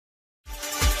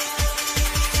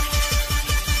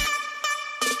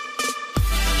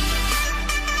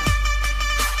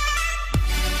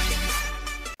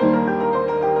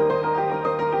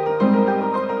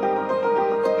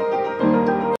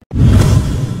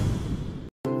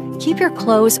Keep your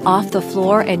clothes off the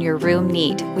floor and your room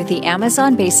neat with the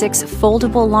Amazon Basics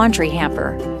Foldable Laundry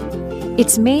Hamper.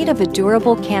 It's made of a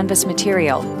durable canvas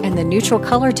material, and the neutral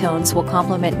color tones will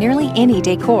complement nearly any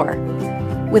decor.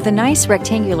 With a nice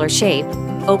rectangular shape,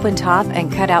 open top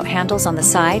and cut-out handles on the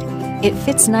side, it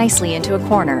fits nicely into a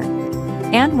corner.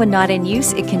 And when not in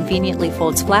use, it conveniently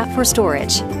folds flat for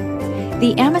storage.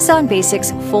 The Amazon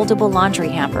Basics Foldable Laundry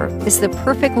Hamper is the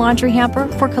perfect laundry hamper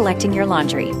for collecting your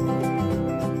laundry.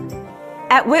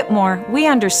 At Whitmor, we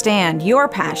understand your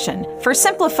passion for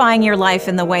simplifying your life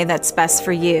in the way that's best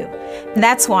for you.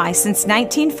 That's why, since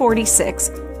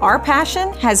 1946, our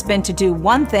passion has been to do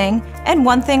one thing and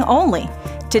one thing only: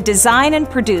 to design and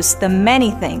produce the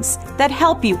many things that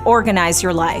help you organize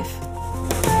your life.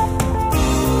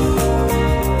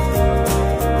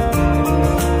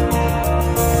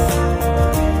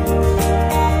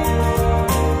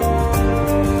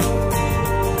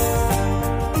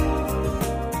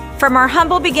 From our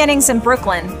humble beginnings in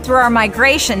Brooklyn, through our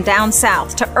migration down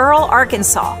south to Earle,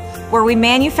 Arkansas, where we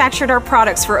manufactured our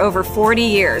products for over 40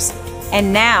 years,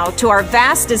 and now to our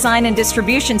vast design and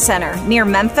distribution center near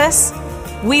Memphis,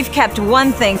 we've kept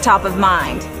one thing top of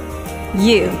mind: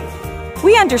 you.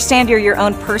 We understand you're your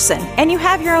own person and you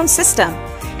have your own system,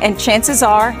 and chances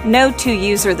are no two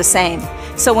yous are the same.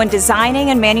 So when designing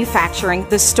and manufacturing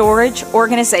the storage,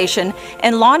 organization,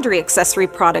 and laundry accessory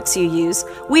products you use,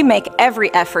 we make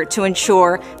every effort to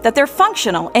ensure that they're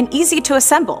functional and easy to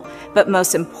assemble, but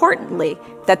most importantly,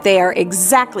 that they are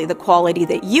exactly the quality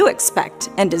that you expect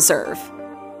and deserve.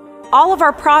 All of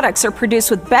our products are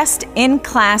produced with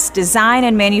best-in-class design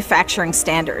and manufacturing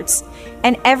standards,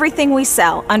 and everything we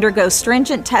sell undergoes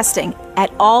stringent testing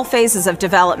at all phases of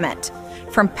development,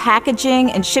 from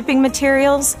packaging and shipping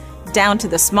materials down to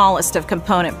the smallest of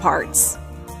component parts.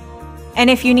 And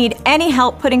if you need any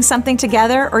help putting something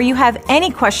together, or you have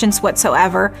any questions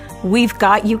whatsoever, we've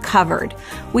got you covered.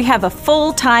 We have a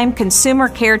full-time consumer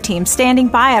care team standing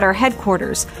by at our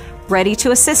headquarters, ready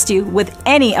to assist you with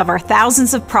any of our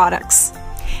thousands of products.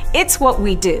 It's what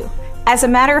we do. As a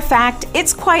matter of fact,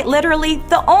 it's quite literally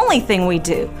the only thing we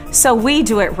do, so we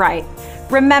do it right.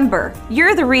 Remember,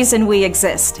 you're the reason we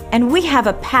exist, and we have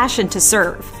a passion to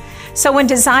serve. So when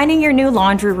designing your new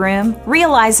laundry room,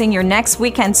 realizing your next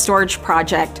weekend storage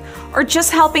project, or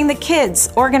just helping the kids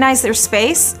organize their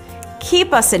space,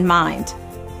 keep us in mind.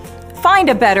 Find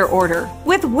a better order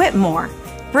with Whitmor,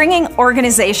 bringing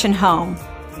organization home.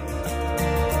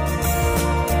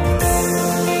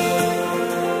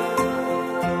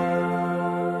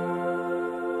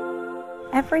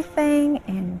 Everything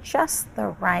in just the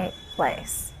right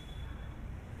place.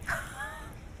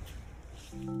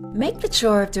 Make the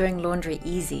chore of doing laundry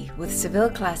easy with Seville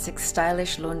Classic's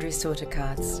stylish laundry sorter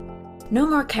carts. No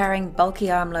more carrying bulky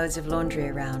armloads of laundry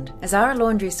around, as our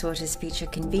laundry sorters feature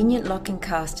convenient locking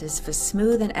casters for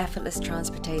smooth and effortless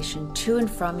transportation to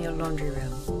and from your laundry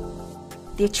room.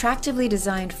 The attractively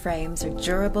designed frames are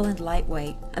durable and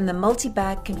lightweight, and the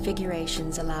multi-bag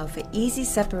configurations allow for easy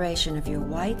separation of your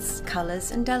whites,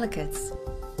 colors, and delicates.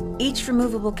 Each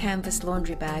removable canvas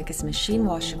laundry bag is machine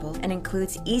washable and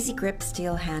includes easy grip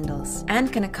steel handles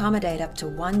and can accommodate up to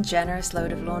one generous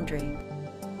load of laundry.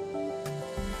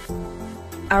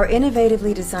 Our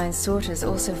innovatively designed sorters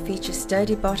also feature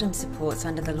sturdy bottom supports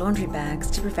under the laundry bags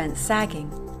to prevent sagging.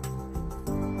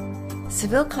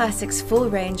 Seville Classic's full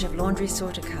range of laundry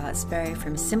sorter carts vary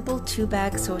from simple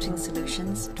 2-bag sorting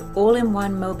solutions to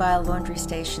all-in-one mobile laundry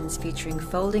stations featuring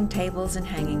folding tables and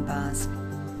hanging bars.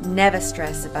 Never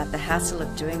stress about the hassle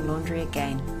of doing laundry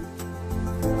again.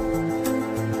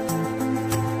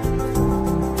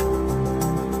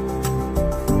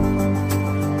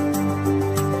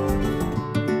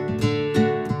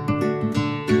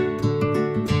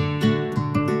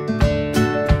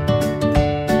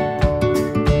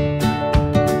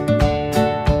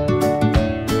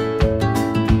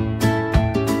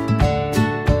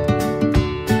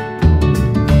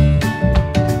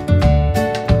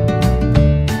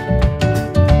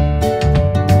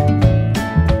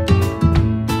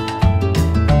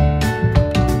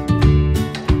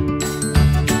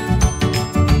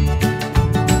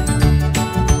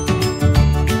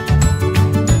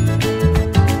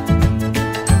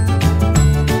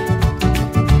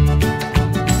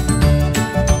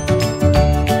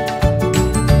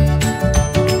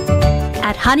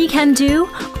 Honey Can Do,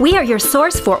 we are your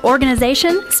source for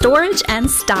organization, storage, and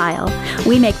style.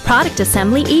 We make product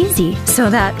assembly easy so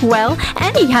that, well,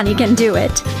 any honey can do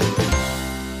it.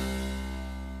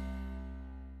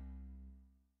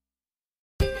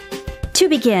 To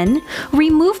begin,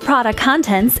 remove product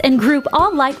contents and group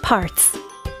all like parts.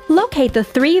 locate the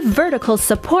 3 vertical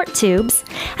support tubes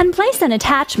and place an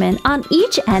attachment on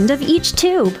each end of each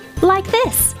tube, like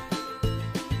this.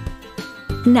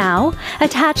 Now,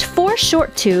 attach 4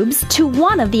 short tubes to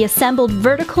one of the assembled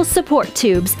vertical support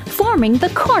tubes, forming the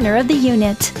corner of the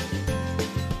unit.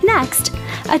 Next,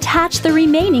 attach the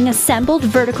remaining assembled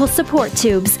vertical support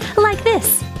tubes, like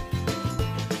this.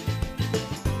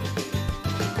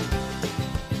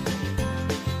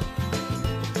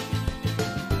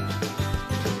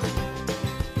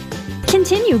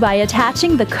 Continue by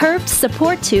attaching the curved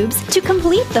support tubes to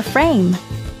complete the frame.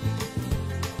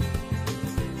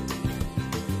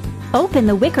 Open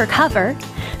the wicker cover,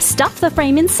 stuff the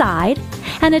frame inside,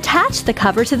 and attach the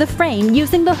cover to the frame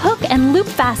using the hook and loop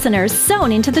fasteners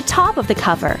sewn into the top of the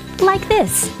cover, like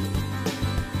this.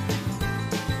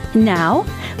 Now,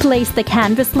 place the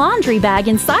canvas laundry bag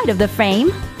inside of the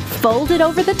frame, fold it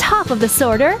over the top of the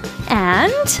sorter,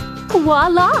 and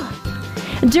voila!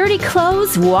 Dirty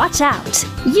clothes, watch out!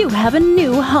 You have a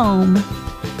new home!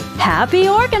 Happy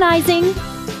organizing!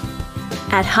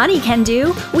 At Honey Can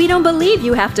Do, we don't believe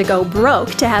you have to go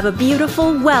broke to have a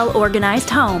beautiful, well-organized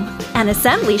home. And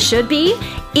assembly should be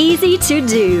easy to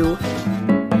do.